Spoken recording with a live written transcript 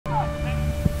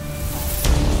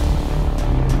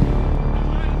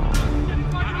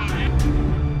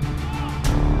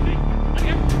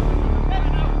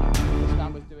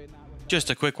Just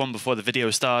a quick one before the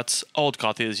video starts. Old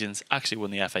Carthusians actually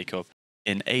won the FA Cup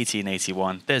in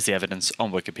 1881. There's the evidence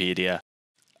on Wikipedia.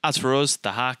 As for us,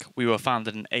 the Hack, we were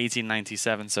founded in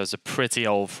 1897, so it's a pretty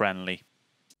old friendly.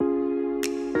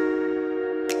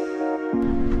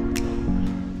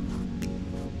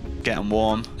 Getting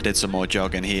warm. I did some more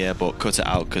jogging here, but cut it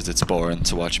out because it's boring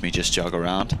to watch me just jog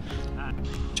around.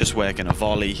 Just working a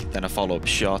volley, then a follow-up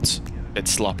shot. Bit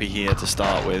sloppy here to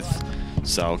start with,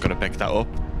 so got to pick that up.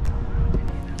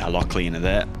 A lot cleaner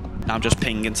there. Now I'm just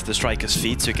pinging to the striker's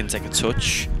feet so he can take a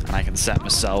touch, and I can set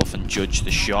myself and judge the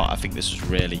shot. I think this was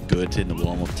really good in the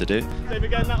warm-up to do. Same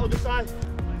again, that other side.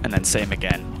 And then same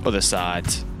again, other side.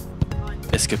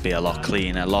 This could be a lot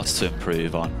cleaner, lots to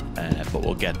improve on, but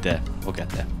we'll get there. We'll get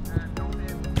there.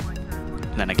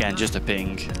 And then again, just a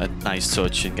ping, a nice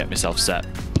touch, and get myself set.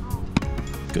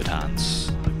 Good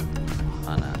hands.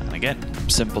 And again,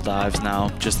 simple dives now,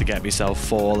 just to get myself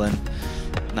falling.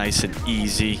 Nice and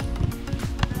easy.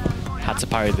 Had to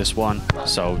parry this one,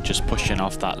 so just pushing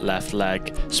off that left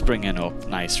leg, springing up,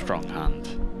 nice strong hand.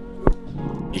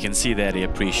 You can see there he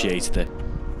appreciated it.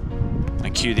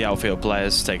 And cue the outfield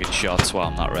players taking shots while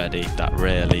I'm not ready. That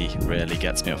really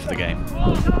gets me up for the game.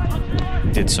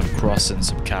 Did some crossing,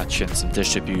 some catching, some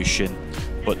distribution,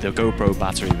 but the GoPro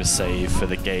battery was saved for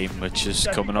the game, which is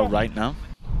coming up right now.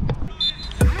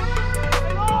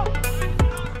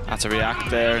 Had to react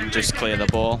there and just clear the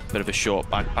ball. Bit of a short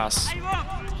back pass.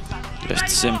 Just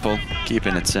simple,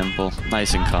 keeping it simple,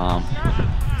 nice and calm.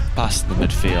 Past the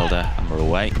midfielder and we're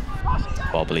away.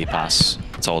 Wobbly pass,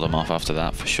 told him off after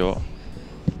that for sure.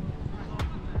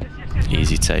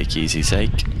 Easy take, easy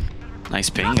take. Nice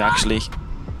ping actually,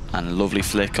 and a lovely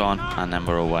flick on, and then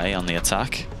we're away on the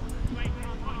attack.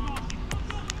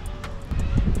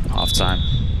 Half time,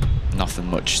 nothing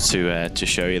much to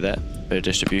show you there. Bit of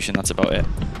distribution, that's about it.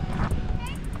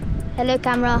 Hello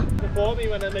camera. Before me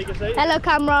when I make a save. Hello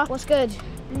camera. What's good?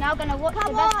 I'm now gonna watch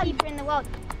the best keeper in the world.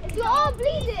 You're all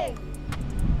bleeding.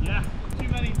 Yeah, too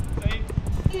many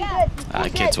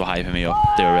saves. Kids were hyping me up.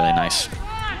 They were really nice.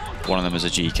 One of them was a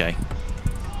GK.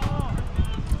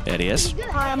 There he is.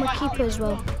 Hi, I'm a keeper as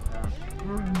well.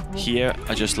 Here,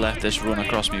 I just let this run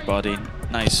across my body.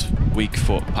 Nice weak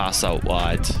foot pass out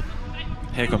wide.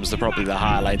 Here comes probably the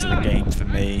highlight of the game for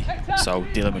me. So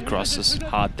dealing with crosses,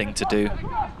 hard thing to do,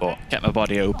 but get my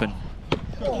body open.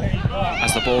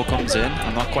 As the ball comes in,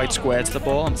 I'm not quite square to the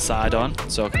ball, I'm side on,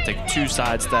 so I can take 2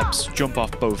 side steps, jump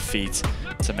off both feet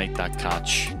to make that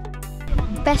catch.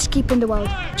 Best keeper in the world.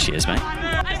 Cheers, mate.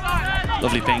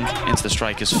 Lovely ping into the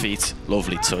striker's feet.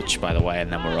 Lovely touch, by the way,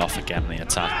 and then we're off again on the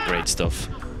attack. Great stuff.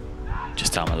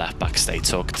 Just tell my left back stay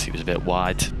tucked. He was a bit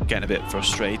wide. Getting a bit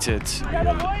frustrated. We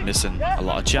were missing a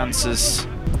lot of chances.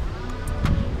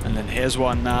 And then here's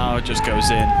one now. Just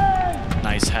goes in.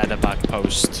 Nice header back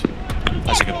post.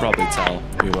 As you can probably tell,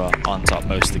 we were on top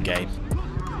most of the game.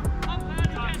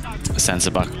 The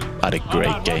centre back had a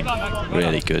great game.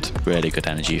 Really good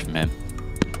energy from him.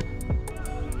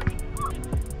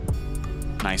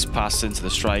 Nice pass into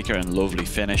the striker and lovely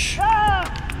finish.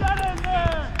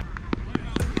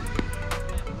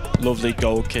 Lovely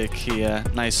goal kick here,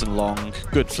 nice and long,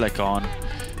 good flick on,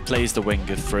 plays the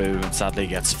winger through and sadly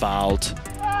gets fouled.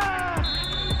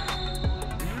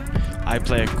 I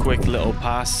play a quick little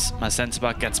pass, my centre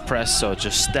back gets pressed, so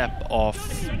just step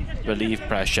off, relieve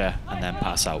pressure and then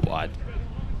pass out wide.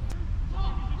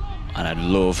 And a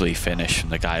lovely finish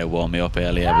from the guy who warmed me up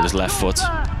earlier with his left foot.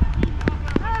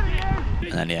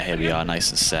 And then yeah, here we are, nice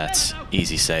and set,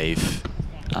 easy save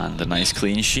and a nice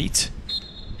clean sheet.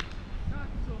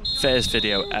 First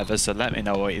video ever, so let me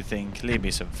know what you think, leave me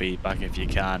some feedback if you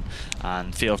can,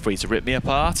 and feel free to rip me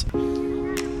apart.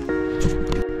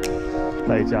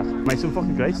 Play Jack. Mate, some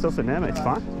fucking great stuff in there, mate, it's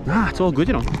fine. Nah, it's all good,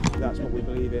 you know. That's what we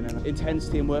believe in, and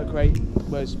intensity and work rate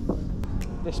was,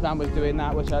 this man was doing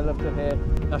that, which I love to hear.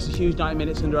 That's a huge 90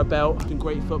 minutes under our belt, and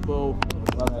great football.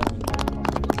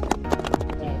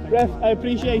 Ref, I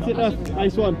appreciate it,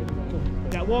 nice one.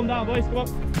 Get warm down, boys, come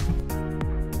on.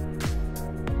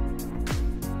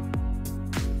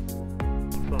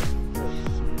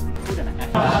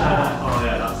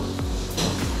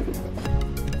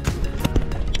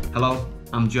 Hello,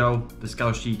 I'm Joe, the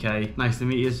Scouse GK. Nice to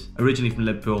meet you. Originally from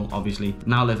Liverpool, obviously.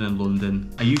 Now living in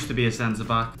London. I used to be a centre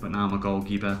back, but now I'm a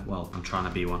goalkeeper. Well, I'm trying to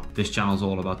be one. This channel's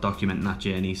all about documenting that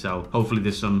journey, so hopefully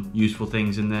there's some useful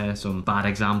things in there, some bad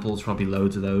examples, probably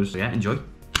loads of those. So yeah, enjoy.